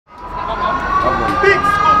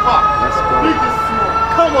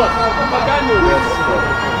Come on.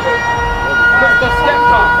 Mr.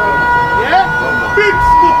 Skepta. Yeah? Big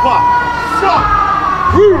scooper. Shot.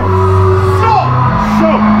 Shot.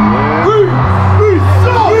 Shot.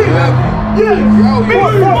 Shot. Yeah.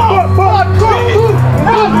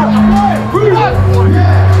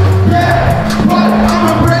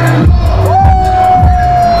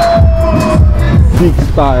 Big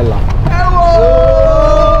styler.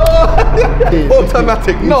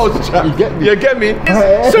 Automatic nose chat. You get me?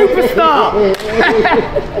 Superstar.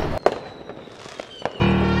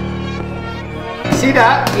 See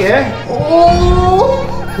that? Yeah. Oh.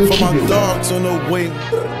 For my dogs on the wing.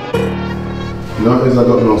 You know, I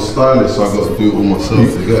got no stylist, so I got to do it all myself.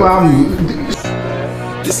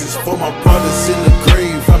 This is for my brothers in the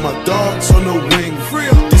grave and my dogs on the wing.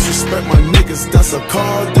 Disrespect my niggas, that's a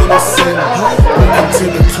card and a sin. Welcome to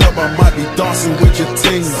the club, I might be dancing with your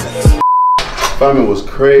ting. Fam, it was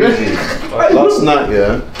crazy. Last night,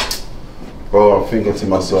 yeah, bro, I'm thinking to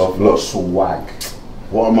myself, look, swag.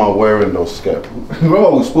 What am I wearing though, Skep?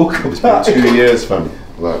 Bro, we spoke about It's been 2 years, fam.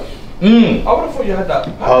 Like, I would have thought you had that.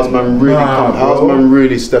 how's man really how's man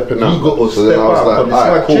really stepping up? You got to So then step I was up, like, it's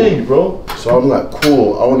alright, cool. change, bro. So I'm like,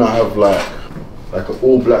 cool, I wanna have like an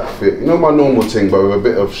all black fit. You know my normal thing, but with a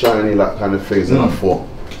bit of shiny like kind of things, and I thought,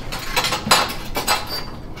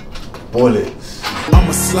 bullets.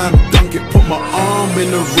 I'ma slam dunk it, put my arm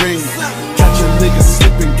in the ring. Catch a nigga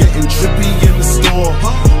slipping, getting drippy in the store.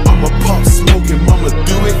 I'ma pop smoking, I'ma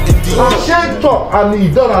do it in the My shave top, and he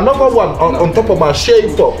done another one on top of my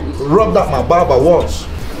shave top. Rubbed up my barber once.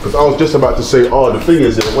 Because I was just about to say, oh, the thing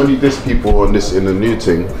is, when you diss people on this in the new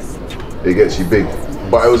thing, it gets you big.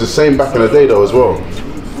 But it was the same back in the day though as well.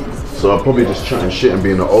 So I'm probably just chatting shit and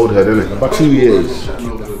being an old head, innit? About 2 years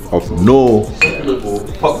of no.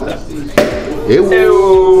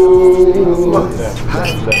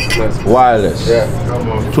 Wireless. Yeah.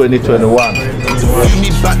 2021. You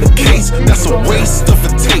need back the case, that's a waste of a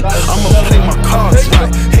tape. I'ma play my cards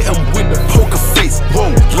right, hit him with the poker face.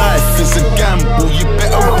 Whoa, life is a gamble, you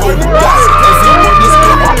better roll the dice. Everybody's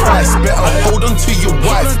got a price, better hold on to your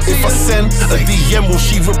wife. If I send a DM, will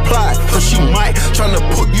she reply? Cause she might, tryna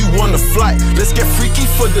put you on the flight. Let's get freaky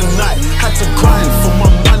for the night. Had to grind for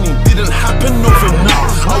my money, didn't happen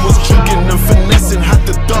overnight. I was drinking and finessing, had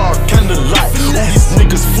the dark and the light. All these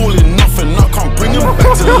niggas falling off and I can't bring them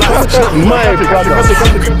back to life. My brother.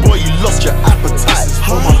 Hungry boy, you lost your appetite.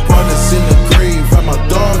 All my brothers in the grave and my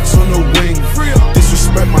dogs on the wing.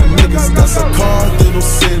 Disrespect my niggas, that's a cardinal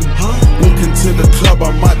sin. Walk into the club,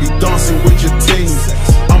 I might be dancing with your ting.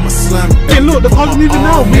 I'm a slam. Hey, look, the car's moving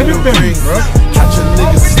now. Moving them, bro. Catch a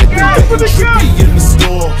nigga slipping, getting trippy in the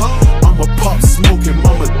store. I'ma pop smoking,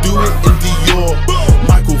 I'ma do it in Dior.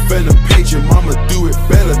 Michael Venom paging, I'ma do it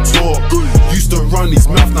better talk. Used to run his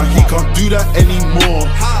mouth, now he can't do that anymore.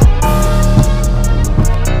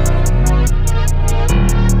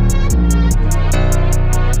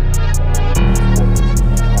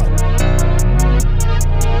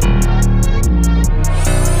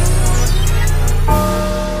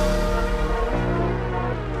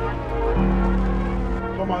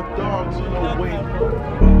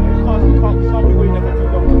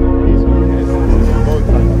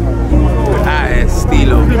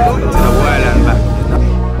 Steelo to the world and back.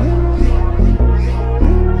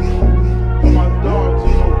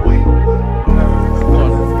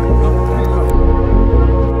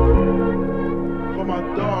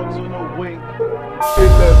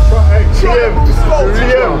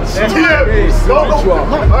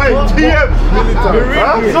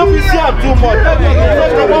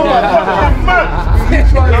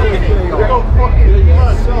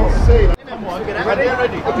 Are they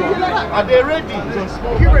ready? Are they ready?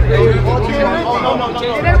 You ready? No.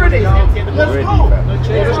 Are they ready? Let's go.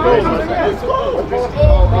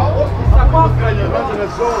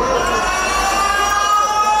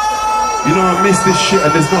 You know I miss this shit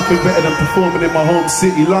and there's nothing better than performing in my home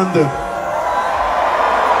city, London.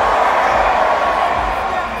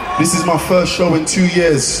 This is my first show in 2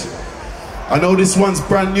 years. I know this one's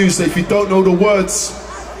brand new, so if you don't know the words,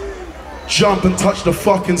 jump and touch the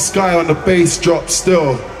fucking sky on the bass drop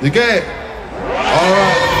still. You get it?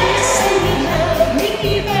 Alright.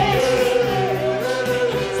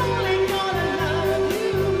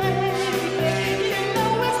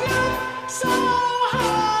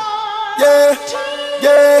 Yeah,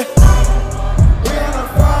 yeah.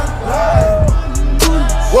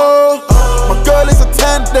 Whoa, my girl is a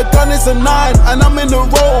 10, the gun is a 9, and I'm in the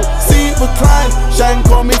roll, seat recline. Shine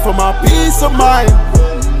call me for my peace of mind.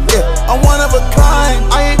 Yeah, I'm one of a kind.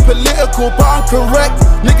 I ain't political, but I'm correct.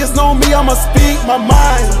 Niggas know me, I'ma speak my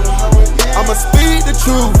mind. I'ma speak the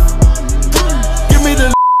truth. give me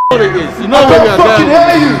the What it is, you know I when don't you're fucking down.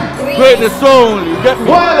 hear you. Greatness only, you get me?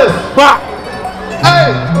 Wireless. Back.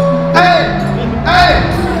 Hey, hey, hey.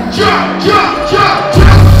 Jump, jump, jump,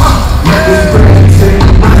 jump. Everybody sing.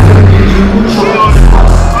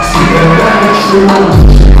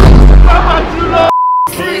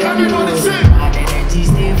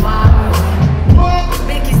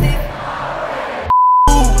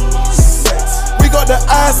 We got the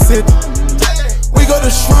acid, we got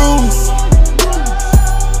the shrooms,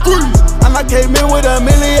 and I came in with $1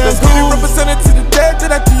 million. Let's get it represented to the dead to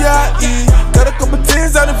that DIE. Got a couple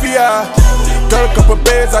things out of VI, got a couple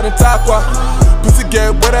beds out in Taqua. Pussy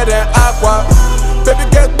get wetter than aqua. Baby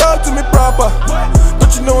get talk to me proper.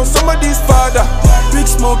 Don't you know some of these father? Big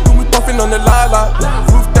smoke when we puffing on the lala.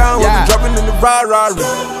 Roof down when we dropping in the rah-rah.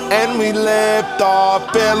 And we left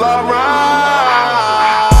off, feel alright.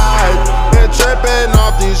 Been tripping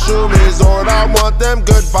off these shroomies, Lord, I want them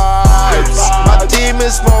good vibes. My team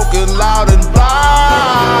is smoking loud and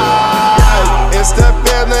bright. It's the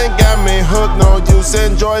feeling, got me hooked, no use,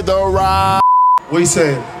 enjoy the ride. What are you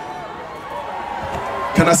saying?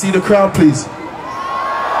 Can I see the crowd, please?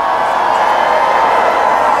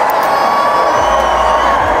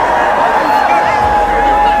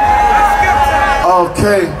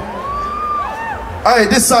 Okay. Alright,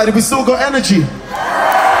 this side, we still got energy.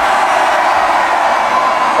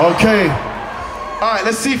 Okay. Alright,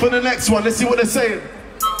 let's see for the next one. Let's see what they're saying.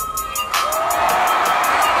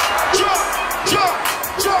 Jump, jump,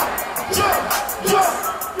 jump, jump, jump,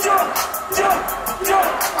 jump, jump, jump.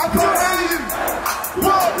 I can't hear you. 1,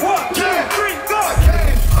 2, 3, go. I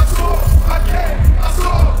came, I saw, I came, I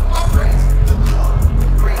saw, I praise the Lord,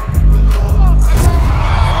 praise the Lord.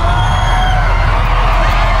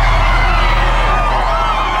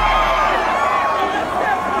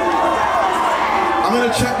 I'm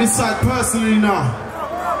gonna check this side personally now.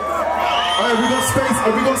 Alright, we got space.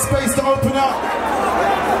 Have we got space to open up?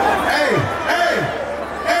 Hey, hey,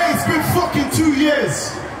 hey, it's been fucking 2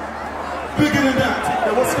 years. Bigger than that.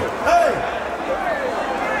 Hey, what's good? Hey!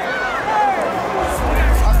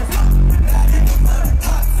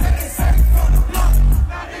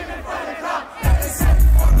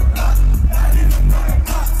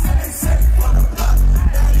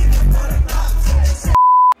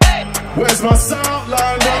 Where's my sound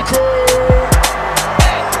line and crew?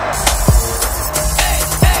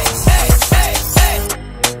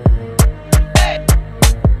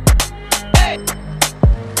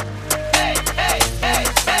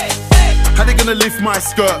 How they gonna lift my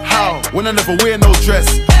skirt? How? When I never wear no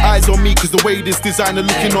dress. Eyes on me, cause the way this designer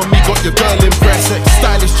looking on me got your girl impressed.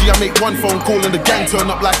 Stylish G, I make one phone call and the gang turn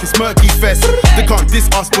up like it's Murky Fest. They can't diss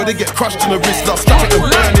us, but they get crushed in the wrist. I'll strap it and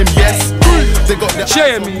burn him, yes. They got the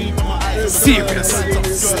Jamie, serious,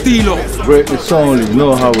 Steelo. Greatness only, you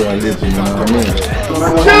know how we are living, you know what I mean?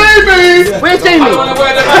 Jamie! Where's Jamie?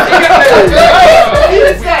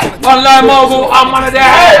 Online mogul, I'm one of them.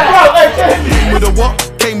 Came with a what?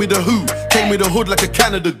 Came with a who? Came with a hood like a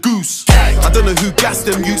Canada goose. I don't know who gassed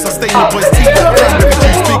them youths. I stay in the boys' team.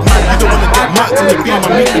 Big man, you don't wanna get murked in the beam. I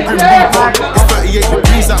meet the grim reaper. It's 38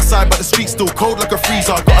 degrees outside, but the street's still cold like a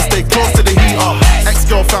freezer. Gotta stay close to the heater.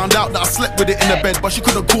 Ex-girl found out that I slept with it in the bed, but she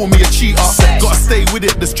couldn't call me a cheater. Gotta stay with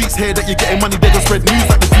it. The streets hear that you're getting money, they gon' spread news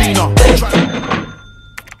like the cleaner.